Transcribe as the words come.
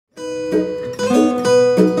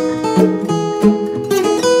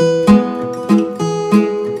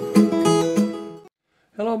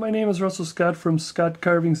is Russell Scott from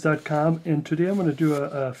scottcarvings.com, and today I'm going to do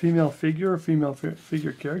a female figure,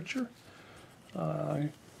 figure character. I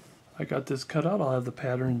got this cut out. I'll have the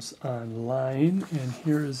patterns online, and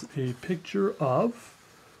here is a picture of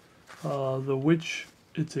the witch.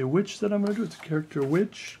 It's a witch that I'm going to do. It's a character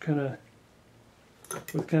witch,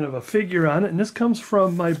 with kind of a figure on it, and this comes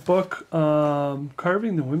from my book,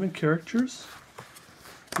 Carving the Women Characters.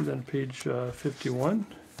 See that on page 51.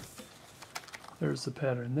 There's the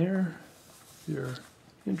pattern there. If you're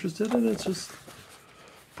interested in it, just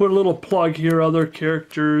put a little plug here, other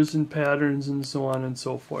characters and patterns and so on and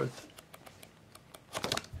so forth.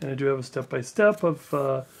 And I do have a step-by-step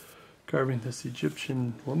of carving this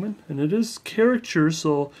Egyptian woman. And it is caricature,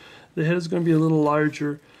 so the head is going to be a little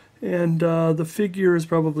larger. And the figure is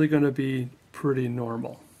probably going to be pretty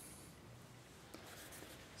normal.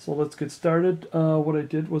 So let's get started. What I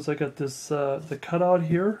did was I got this the cutout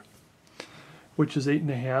here, which is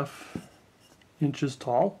 8.5 inches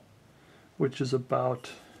tall, which is about,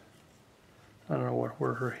 I don't know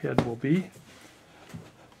where her head will be.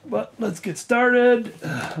 But let's get started.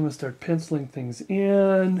 I'm going to start penciling things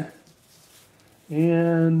in.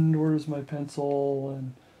 And where's my pencil?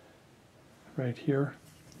 And right here.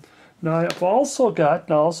 Now I've also got,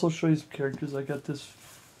 and I'll also show you some characters. I got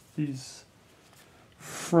these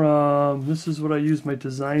from, this is what I use my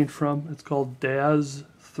design from. It's called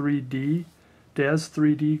Daz3D,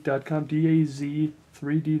 Daz3D.com,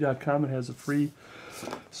 DAZ3D.com. It has a free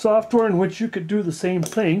software in which you could do the same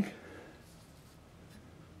thing.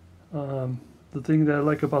 The thing that I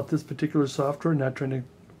like about this particular software, not trying to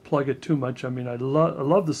plug it too much, I mean, I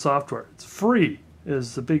love the software. It's free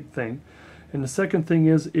is the big thing. And the second thing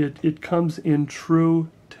is it comes in true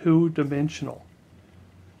two-dimensional.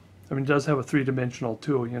 I mean, it does have a three-dimensional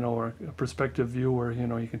too, you know, or a perspective view where, you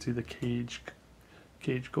know, you can see the cage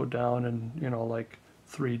go down and, you know, like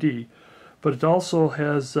 3D. But it also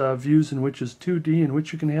has views in which is 2D, in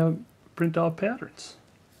which you can print out patterns.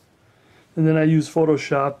 And then I use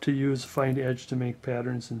Photoshop to use Find Edge to make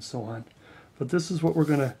patterns and so on. But this is what we're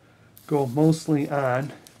going to go mostly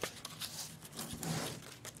on.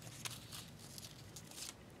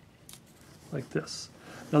 Like this.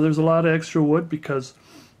 Now there's a lot of extra wood because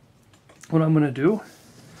what I'm going to do,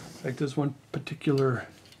 like there's one particular,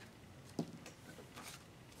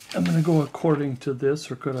 I'm going to go according to this,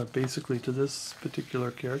 or kind of basically to this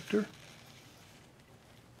particular character.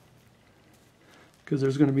 Because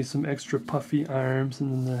there's going to be some extra puffy arms,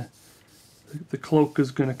 and then the cloak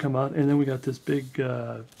is going to come out, and then we got this big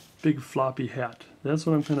floppy hat. That's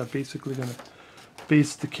what I'm kind of basically going to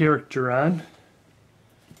base the caricature on.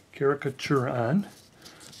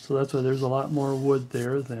 So that's why there's a lot more wood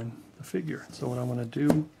there than the figure. So what I want to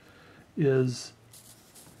do is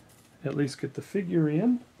at least get the figure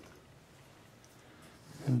in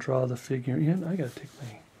and draw the figure in. I got to take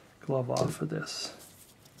my glove off of this.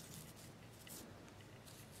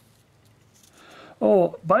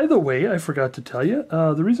 Oh, by the way, I forgot to tell you,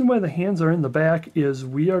 the reason why the hands are in the back is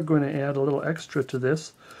we are going to add a little extra to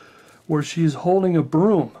this where she's holding a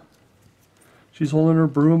broom. She's holding her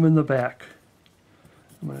broom in the back.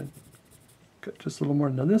 I'm going to cut just a little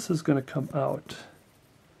more. Now this is going to come out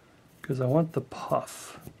because I want the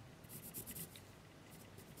puff.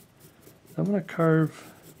 I'm going to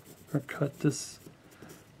carve or cut this.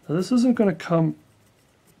 Now this isn't going to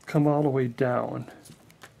come all the way down.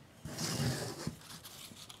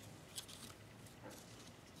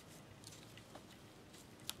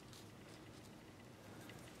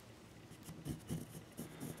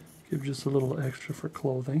 Give just a little extra for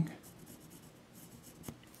clothing.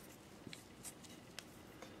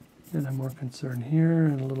 And I'm more concerned here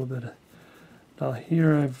and a little bit of, now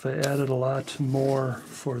here I've added a lot more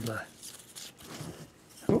for the,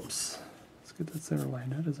 oops, let's get that center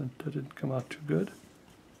line. That didn't come out too good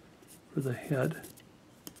for the head.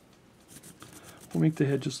 We'll make the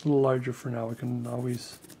head just a little larger for now. We can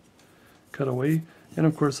always cut away. And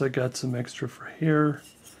of course I got some extra for hair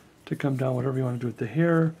to come down, whatever you want to do with the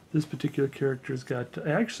hair. This particular character's got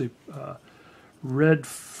actually red,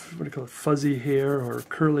 what do you call it, fuzzy hair or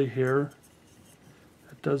curly hair.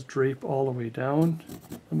 It does drape all the way down.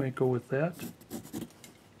 I might go with that.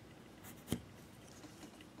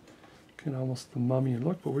 Kind of almost the mummy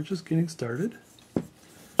look, but we're just getting started.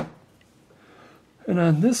 And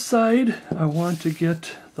on this side, I want to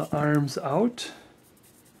get the arms out.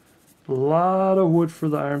 A lot of wood for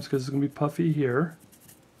the arms because it's going to be puffy here.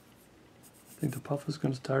 I think the puff is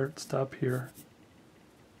going to stop here.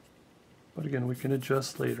 But again, we can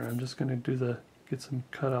adjust later. I'm just going to get some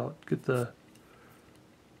cutout, get the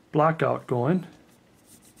block out going.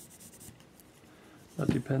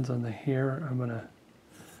 That depends on the hair. I'm going to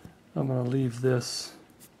I'm going to leave this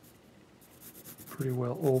pretty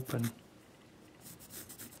well open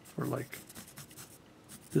for like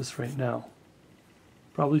this right now.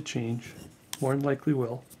 Probably change, more than likely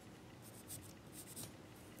will.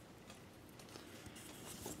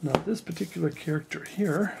 Now this particular character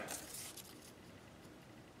here,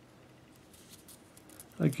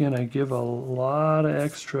 again, I give a lot of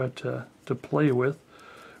extra to play with.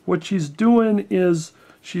 What she's doing is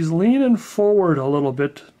she's leaning forward a little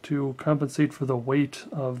bit to compensate for the weight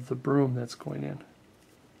of the broom that's going in.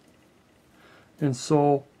 And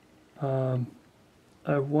so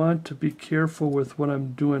I want to be careful with what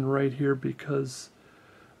I'm doing right here because,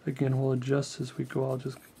 again, we'll adjust as we go. I'll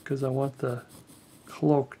just, because I want the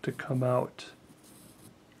cloak to come out.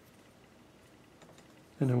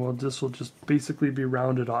 And then this will just basically be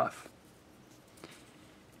rounded off.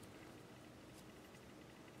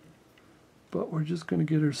 But we're just going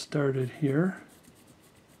to get her started here.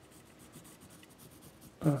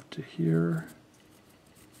 Up to here.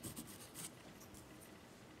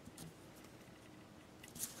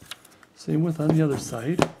 Same with on the other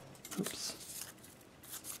side. Oops.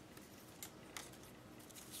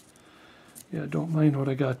 Yeah, don't mind what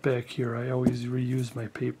I got back here. I always reuse my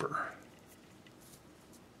paper.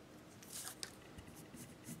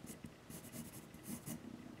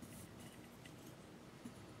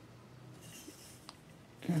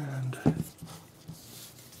 And I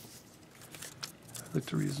like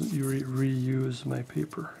to reuse my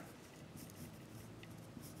paper.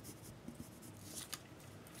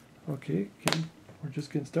 Okay, again, we're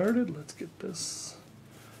just getting started. Let's get this.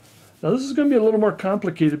 Now this is going to be a little more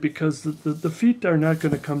complicated because the feet are not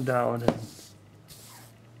going to come down. And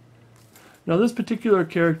now this particular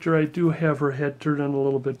character, I do have her head turned on a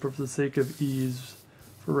little bit, but for the sake of ease,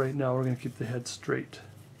 for right now, we're going to keep the head straight.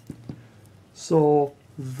 So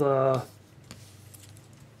the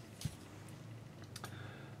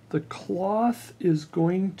cloth is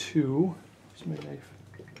going to, where's my knife,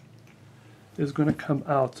 is going to come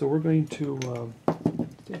out. So we're going to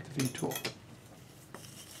take the V-tool.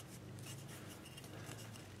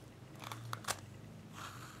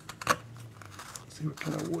 See what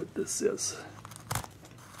kind of wood this is.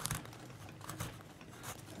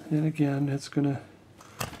 And again, we're going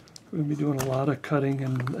to be doing a lot of cutting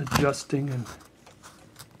and adjusting and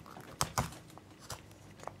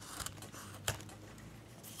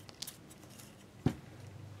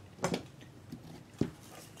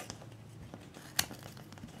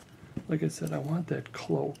like I said, I want that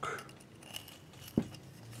cloak.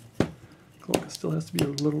 Cloak still has to be a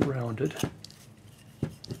little rounded.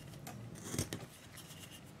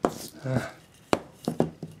 I've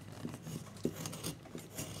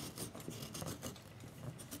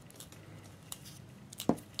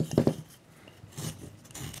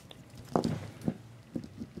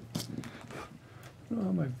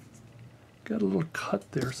got a little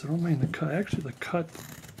cut there, so don't mind the cut. Actually, the cut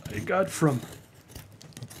I got from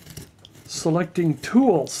selecting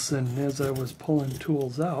tools, and as I was pulling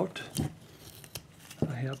tools out,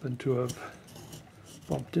 I happened to have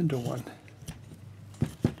bumped into one.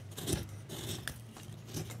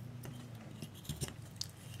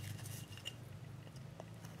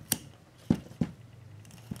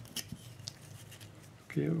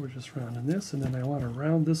 Okay, we're just rounding this, and then I want to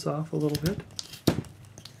round this off a little bit.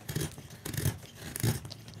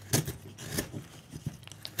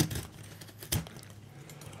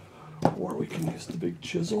 Or we can use the big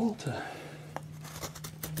chisel to,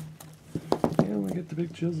 yeah, when we get the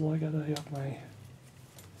big chisel, I gotta have my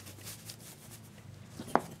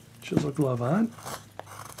chisel glove on.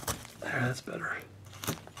 There, that's better.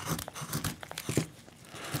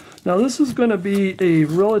 Now this is going to be a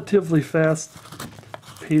relatively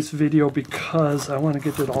fast-paced video because I want to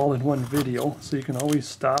get it all in one video, so you can always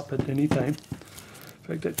stop at any time.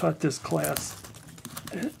 In fact, I taught this class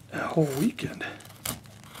a whole weekend.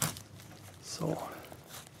 So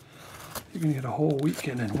you can get a whole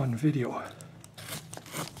weekend in one video.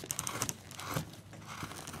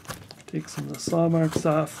 Take some of the saw marks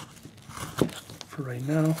off for right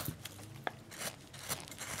now.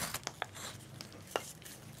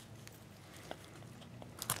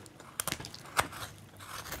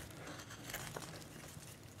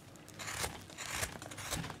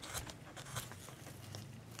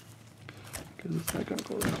 Because it's not going to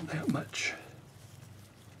go around that much.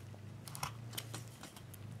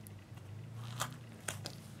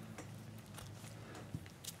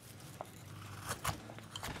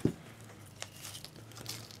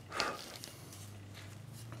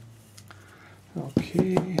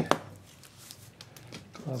 Okay,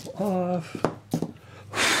 glove off,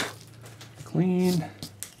 clean,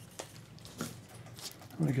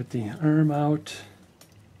 I'm going to get the arm out.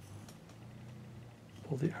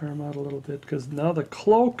 Pull the arm out a little bit because now the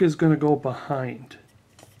cloak is going to go behind.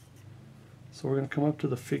 So we're going to come up to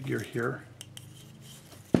the figure here.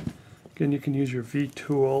 Again, you can use your V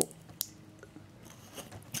tool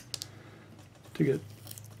to get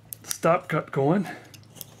the stop cut going.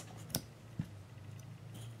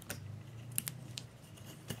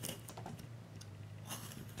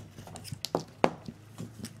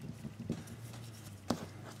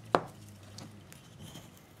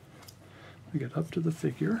 We get up to the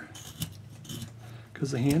figure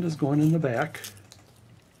because the hand is going in the back.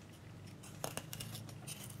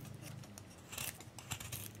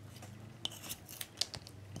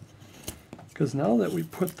 Because now that we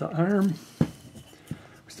put the arm, we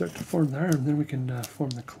start to form the arm, then we can form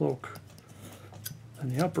the cloak on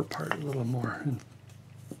the upper part a little more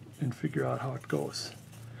and figure out how it goes.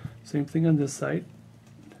 Same thing on this side.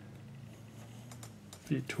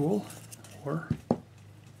 V tool or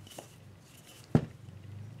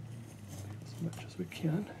as much as we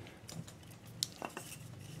can.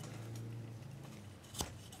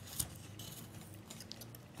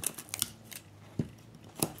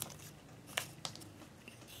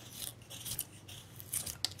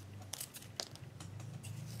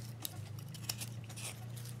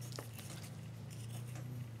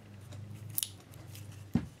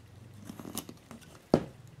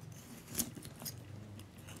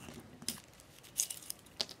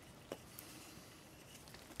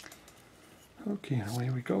 Okay, and away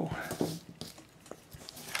we go.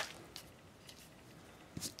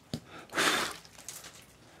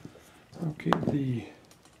 Okay, the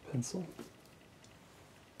pencil.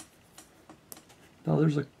 Now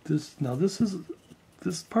there's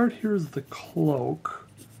this part here is the cloak,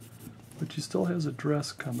 but she still has a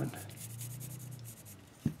dress coming.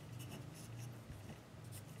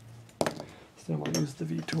 So I'm going to use the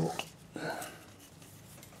V tool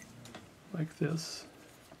like this.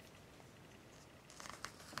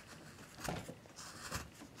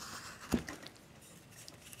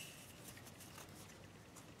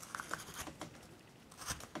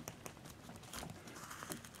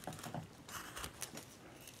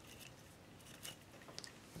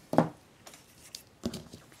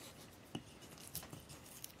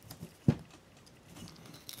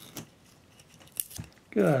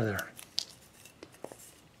 Get out of there.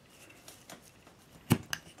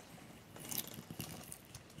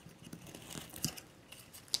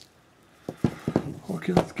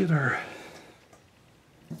 Okay, let's get our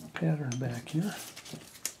pattern back here.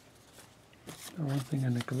 Now, one thing I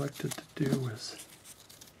neglected to do is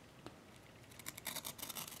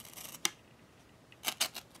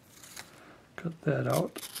cut that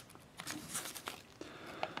out.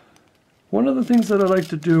 One of the things that I like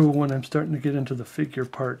to do when I'm starting to get into the figure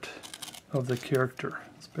part of the character,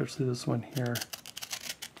 especially this one here,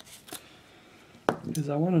 is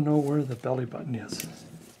I want to know where the belly button is.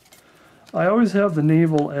 I always have the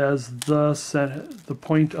navel as the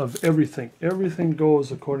point of everything. Everything goes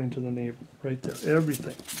according to the navel, right there.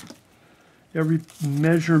 Everything. Every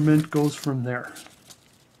measurement goes from there.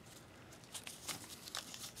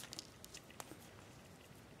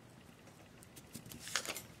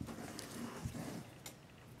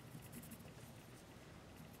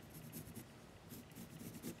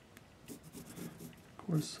 Of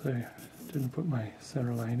course, I didn't put my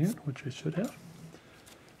center line in, which I should have.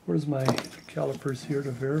 Where's my calipers here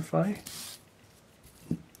to verify?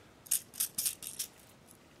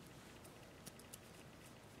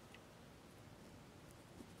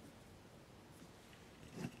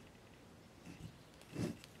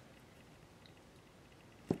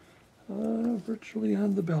 Virtually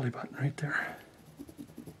on the belly button right there.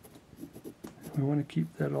 We want to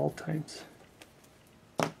keep that at all times.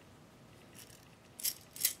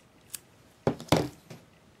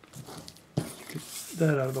 Get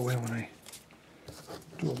that out of the way when I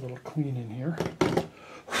do a little cleaning here,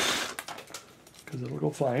 because it'll go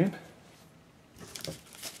flying.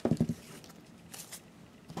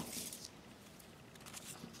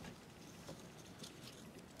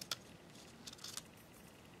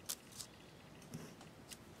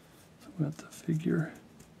 Got the figure.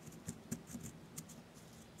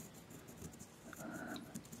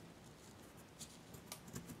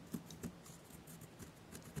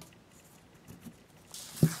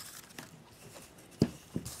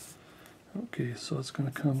 Okay, so it's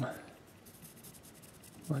going to come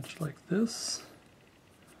much like this.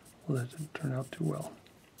 Well, that didn't turn out too well.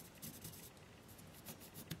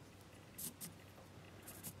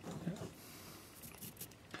 Yeah.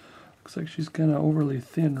 Looks like she's kind of overly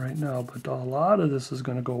thin right now, but a lot of this is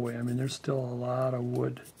going to go away. I mean, there's still a lot of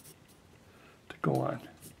wood to go on.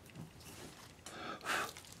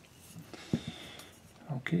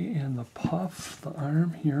 Okay, and the puff, the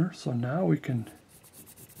arm here. So now we can,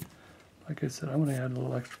 like I said, I'm going to add a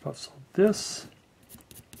little extra puff. So this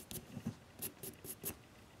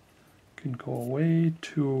can go away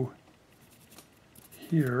to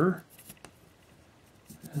here,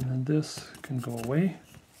 and then this can go away.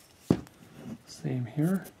 Same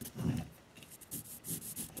here.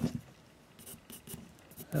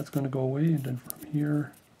 That's going to go away, and then from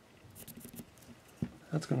here,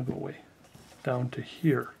 that's going to go away. Down to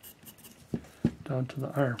here. Down to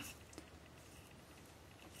the arm.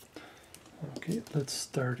 Okay, let's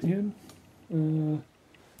start in.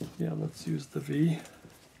 Yeah, let's use the V.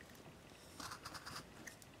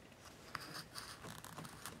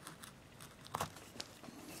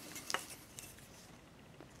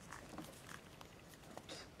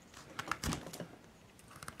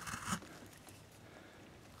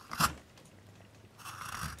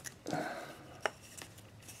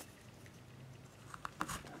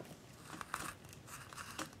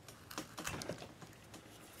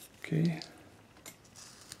 Okay,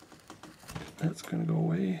 that's going to go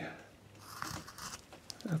away.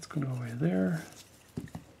 That's going to go away there.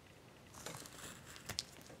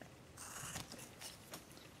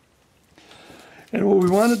 And what we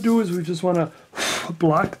want to do is we just want to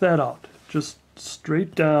block that out. Just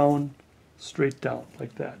straight down,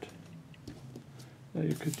 like that. Now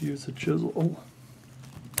you could use a chisel.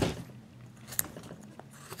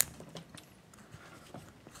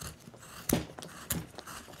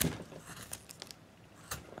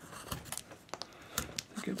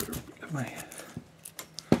 I better get my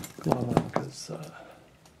glove on because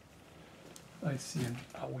I see an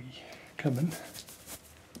owie coming.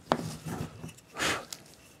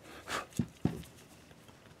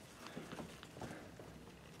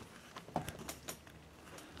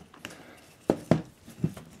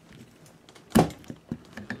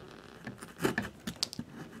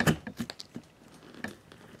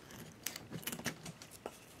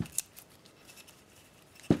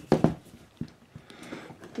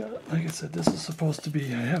 Like I said, this is supposed to be,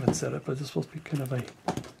 I haven't said it, but it's supposed to be kind of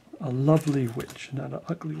a lovely witch, not an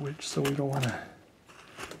ugly witch, so we don't want to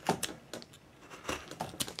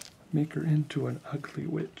make her into an ugly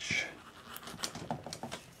witch.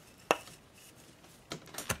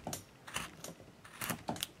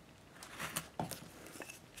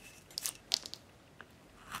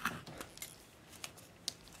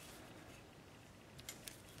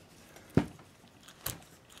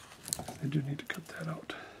 I do need to cut that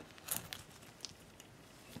out.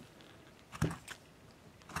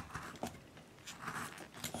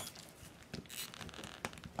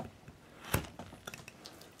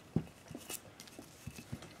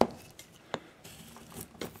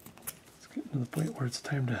 To the point where it's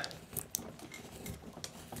time to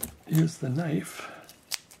use the knife.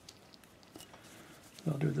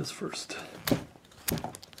 I'll do this first.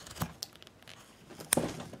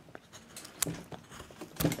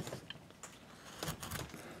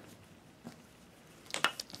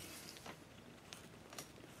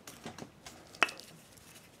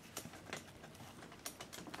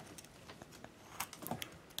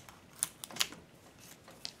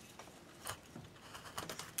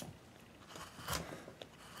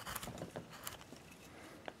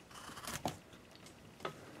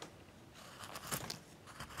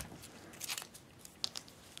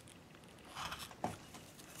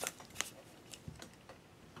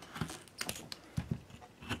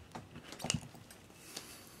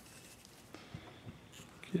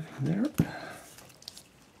 Get in there.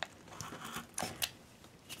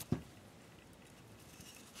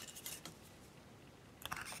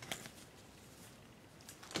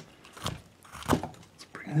 Let's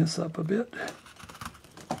bring this up a bit.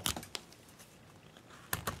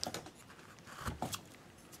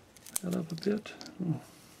 That up a bit.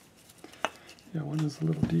 Yeah, one is a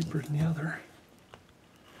little deeper than the other.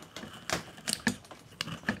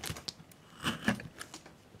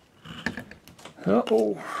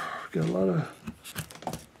 Uh-oh, got a lot of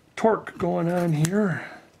torque going on here.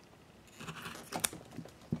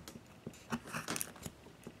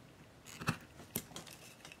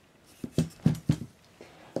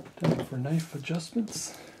 Time for knife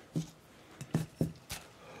adjustments.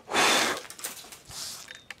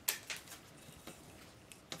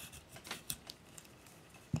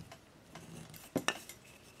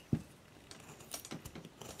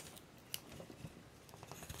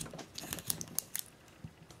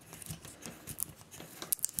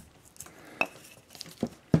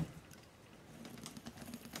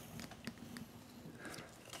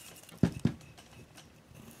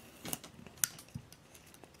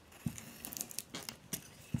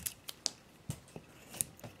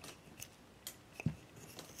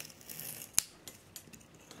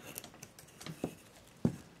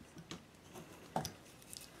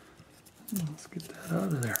 Let's get that out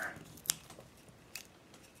of there.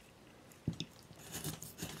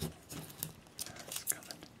 It's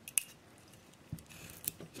coming.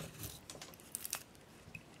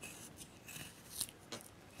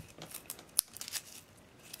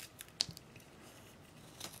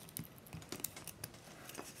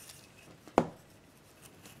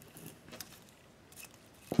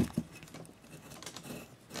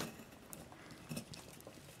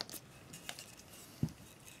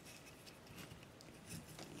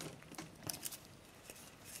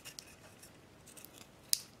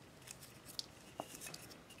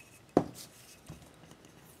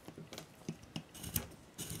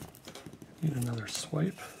 Need another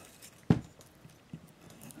swipe.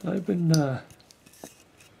 I've been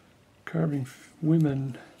carving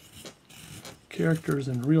women characters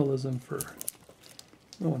in realism for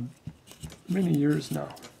many years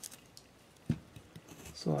now.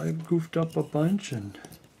 So I've goofed up a bunch and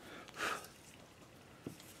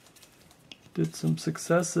did some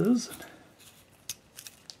successes.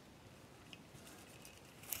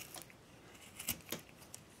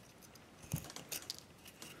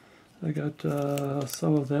 I got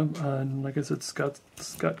some of them on, like I said,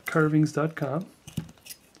 scottcarvings.com.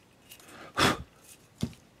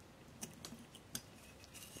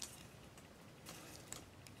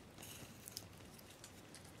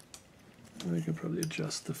 I can probably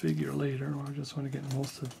adjust the figure later. I just want to get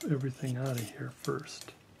most of everything out of here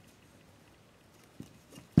first.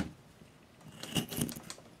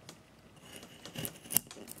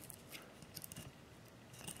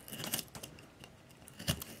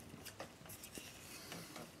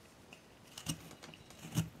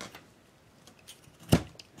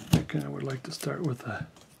 I would like to start with a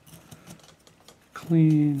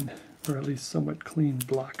clean, or at least somewhat clean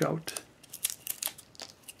block out.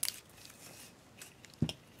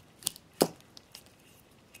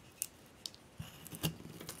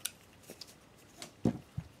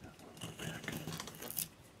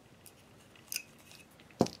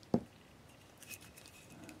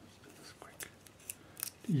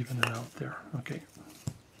 Even it out there. Okay.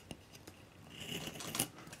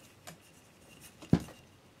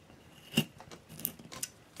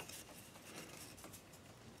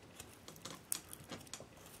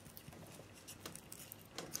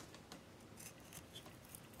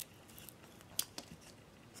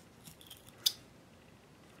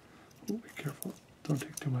 Ooh, be careful. Don't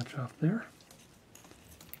take too much off there.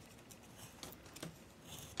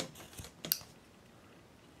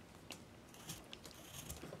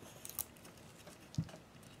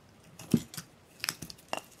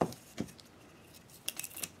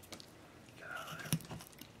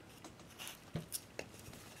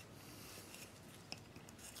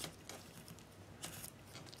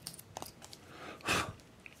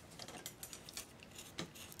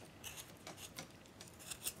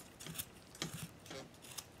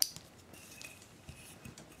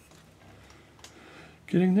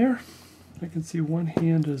 Getting there. I can see one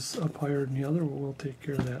hand is up higher than the other. We'll take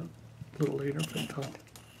care of that a little later. But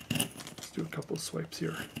let's do a couple of swipes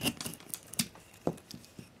here.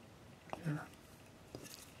 There.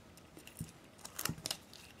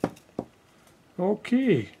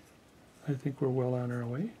 Okay. I think we're well on our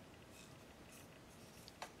way.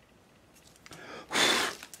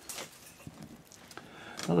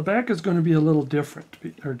 Now the back is going to be a little different,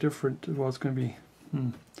 well, it's going to be,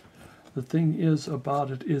 The thing is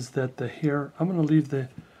about it is that the hair, I'm going to leave the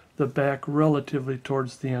back relatively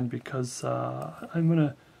towards the end because I'm going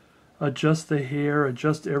to adjust the hair,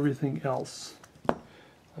 adjust everything else.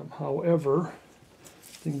 However,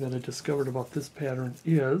 the thing that I discovered about this pattern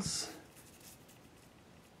is,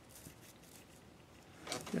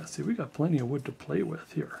 yeah, see, we got plenty of wood to play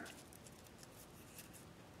with here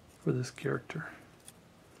for this character.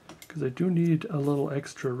 Because I do need a little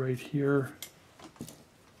extra right here.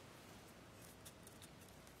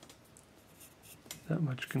 That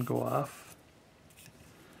much can go off.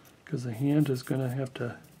 Because the hand is going to have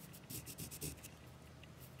to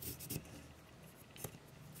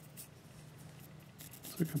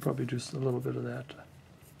so we can probably do a little bit of that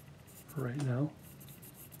for right now.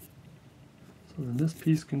 So then this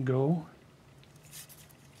piece can go.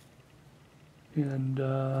 And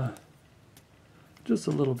just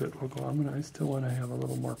a little bit will go. I still want to have a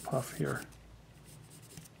little more puff here.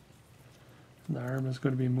 And the arm is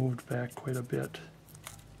going to be moved back quite a bit.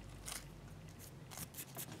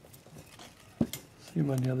 Same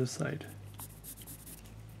on the other side.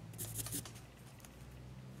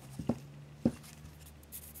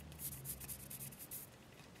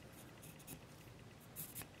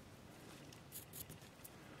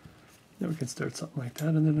 Then we can start something like that,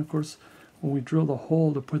 and then of course when we drill the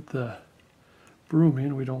hole to put the broom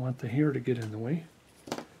in. We don't want the hair to get in the way.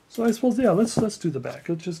 So I suppose, yeah, let's do the back.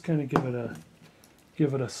 Let's just kind of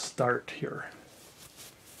give it a start here.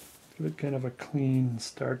 Give it kind of a clean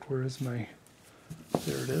start. Where is my?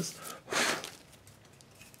 There it is.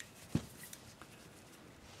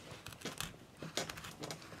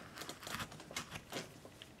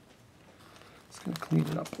 Just going to clean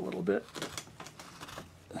it up a little bit.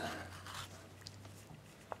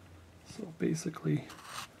 So basically,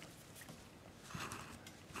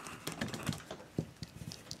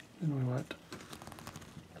 and we want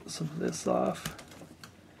some of this off,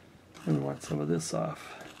 and we want some of this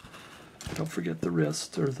off. Don't forget the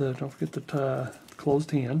wrist, or don't forget the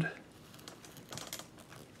closed hand.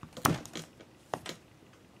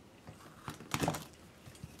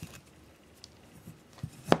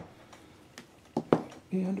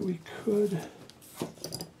 And we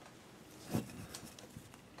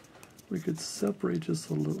could separate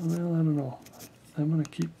just a little. Well, I don't know. I'm gonna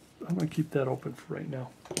keep that open for right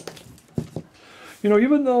now. You know,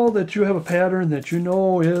 even though that you have a pattern that you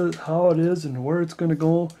know is how it is and where it's going to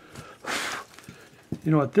go,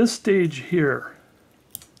 you know, at this stage here,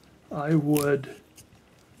 I would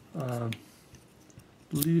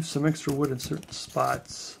leave some extra wood in certain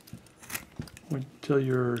spots until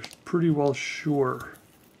you're pretty well sure.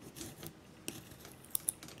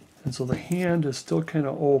 And so the hand is still kind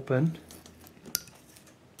of open,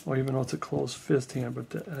 well, even though it's a closed fist hand,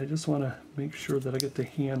 but I just want to make sure that I get the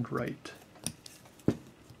hand right.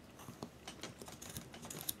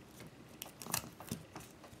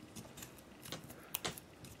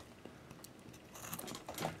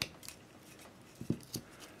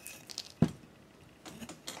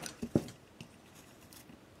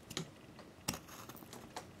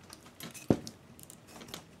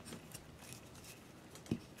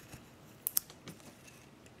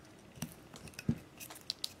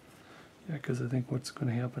 Because I think what's going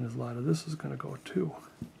to happen is a lot of this is going to go too.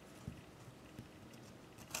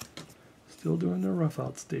 Still doing the rough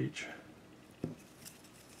out stage.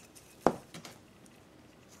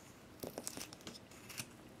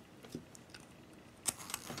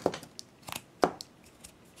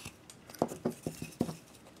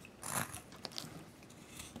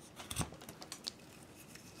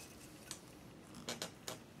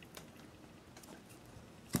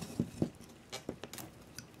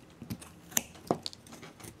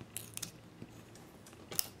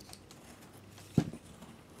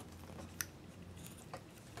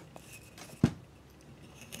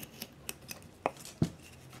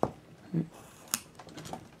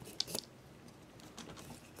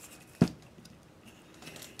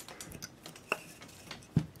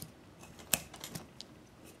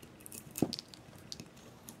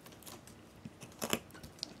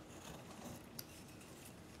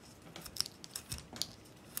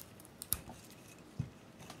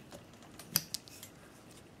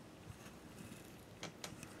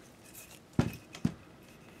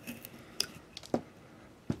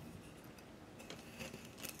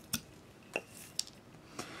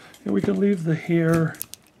 And we can leave the hair,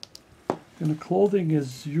 and the clothing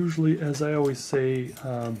is usually, as I always say,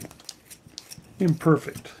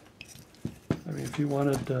 imperfect. I mean, if you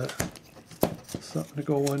wanted something to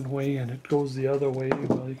go one way and it goes the other way,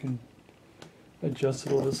 well, you can adjust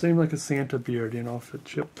it a little. Same like a Santa beard, you know, if a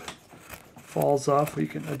chip falls off, we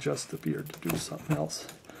can adjust the beard to do something else.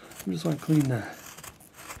 I just want to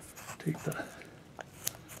take the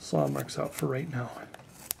saw marks out for right now.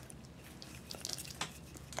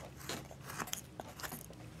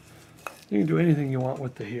 You can do anything you want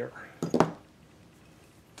with the hair.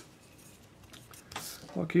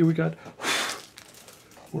 Okay, we're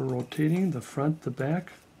rotating the front, the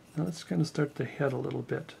back. Now let's kind of start the head a little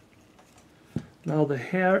bit. Now the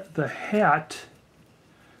hat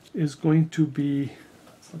is going to be,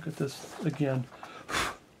 let's look at this again.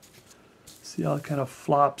 See how it kind of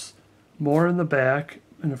flops more in the back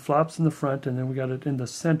and it flops in the front, and then we got it in the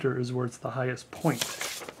center is where it's the highest point.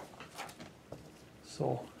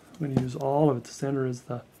 So I'm going to use all of it. The center is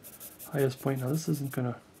the highest point. Now this isn't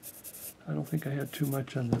going to, I don't think I had too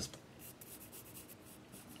much on this.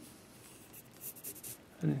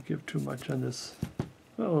 I didn't give too much on this.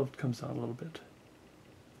 Well, it comes down a little bit.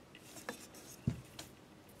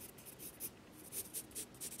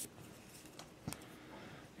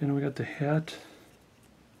 And we got the hat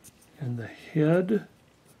and the head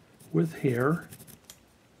with hair.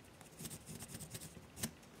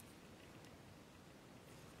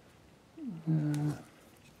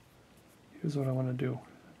 Here's what I want to do.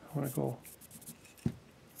 I want to go.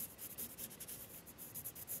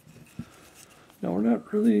 Now we're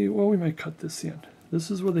not really, well, we might cut this in. This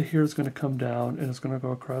is where the hair is going to come down, and it's going to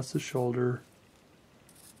go across the shoulder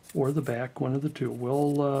or the back, one of the two.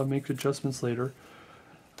 We'll make adjustments later.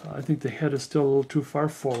 I think the head is still a little too far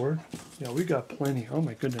forward. Yeah, we got plenty. Oh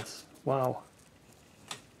my goodness. Wow.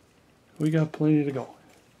 We got plenty to go.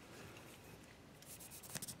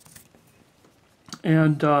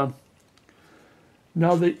 And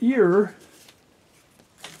now the ear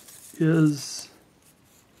is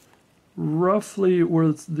roughly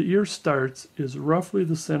where the ear starts, is roughly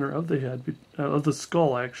the center of the head, of the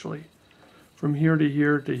skull actually. From here to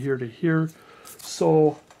here to here to here.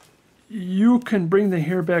 So you can bring the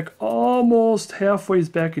hair back almost halfway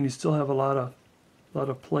back and you still have a lot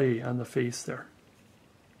of play on the face there.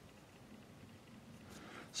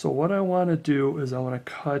 So what I want to do is I want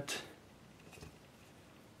to cut,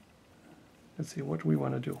 let's see, what do we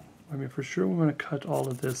want to do? I mean, for sure we want to cut all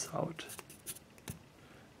of this out.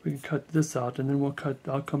 We can cut this out and then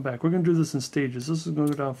I'll come back. We're going to do this in stages. This is going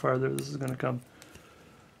to go down farther. This is going to come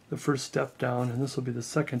the first step down, and this will be the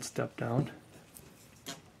second step down.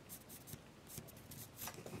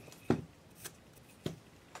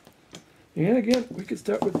 And again, we can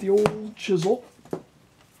start with the old chisel.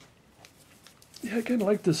 Yeah, I kind of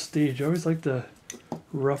like this stage. I always like the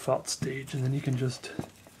rough out stage, and then you can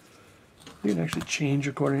actually change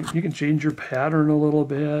according. You can change your pattern a little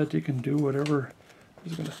bit. You can do whatever. I'm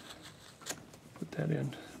just gonna put that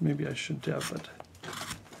in. Maybe I shouldn't have, but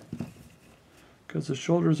because the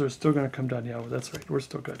shoulders are still going to come down. Yeah, well, that's right. We're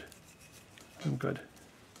still good. I'm good.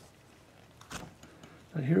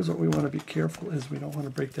 Now here's what we want to be careful is we don't want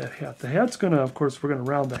to break that hat. The hat's going to, of course, we're going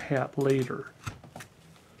to round the hat later.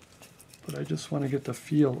 But I just want to get the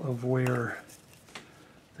feel of where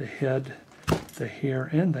the head, the hair,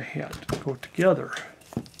 and the hat go together.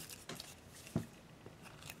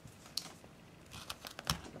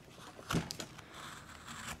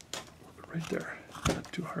 Right there.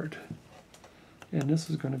 Not too hard. And this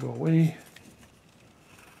is going to go away.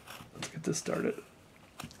 Let's get this started.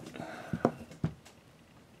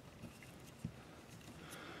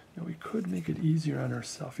 Now we could make it easier on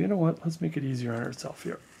ourselves. You know what? Let's make it easier on ourselves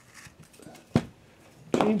here.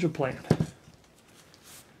 Change of plan.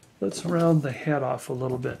 Let's round the head off a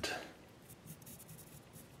little bit.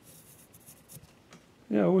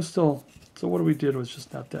 Yeah, it was still, so what we did was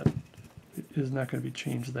just not that, it is not going to be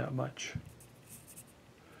changed that much.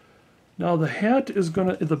 Now the hat is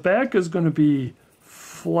going to, the back is going to be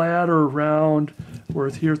flatter round,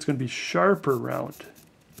 whereas here it's going to be sharper round.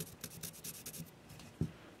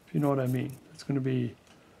 If you know what I mean. It's going to be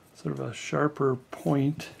sort of a sharper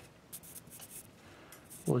point.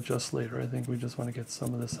 We'll adjust later. I think we just want to get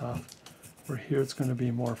some of this off. Where here it's going to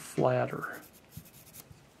be more flatter.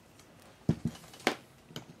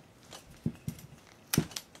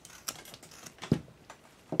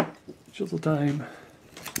 Chisel time.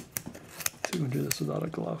 See if we can do this without a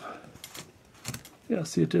glove. Yeah,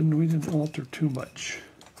 see, we didn't alter too much.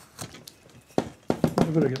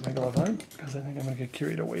 I better get my glove on because I think I'm going to get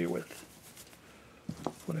carried away with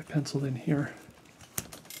what I penciled in here.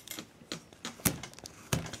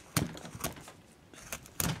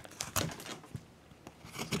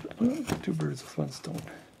 Two birds with one stone.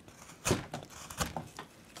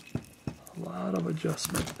 A lot of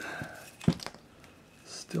adjustment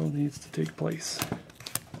still needs to take place.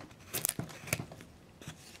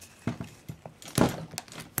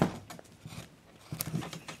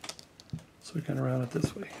 So we kind of round it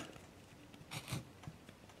this way.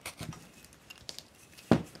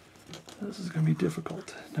 This is going to be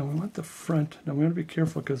difficult. Now we want the front. Now we want to be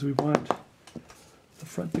careful because we want the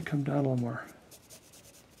front to come down a little more.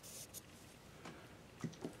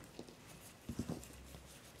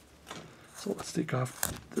 So let's take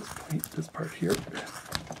off this point, this part here.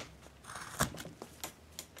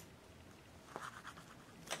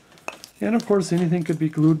 And of course anything could be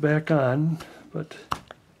glued back on, but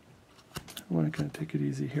I want to kind of take it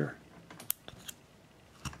easy here.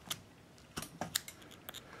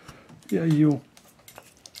 Yeah, you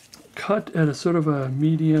cut at a sort of a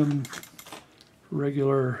medium,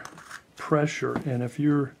 regular pressure, and if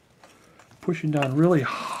you're pushing down really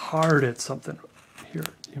hard at something here,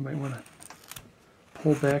 you might want to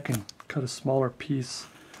pull back and cut a smaller piece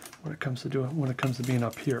when it comes to being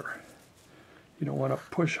up here. You don't want to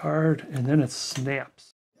push hard and then it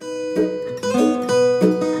snaps.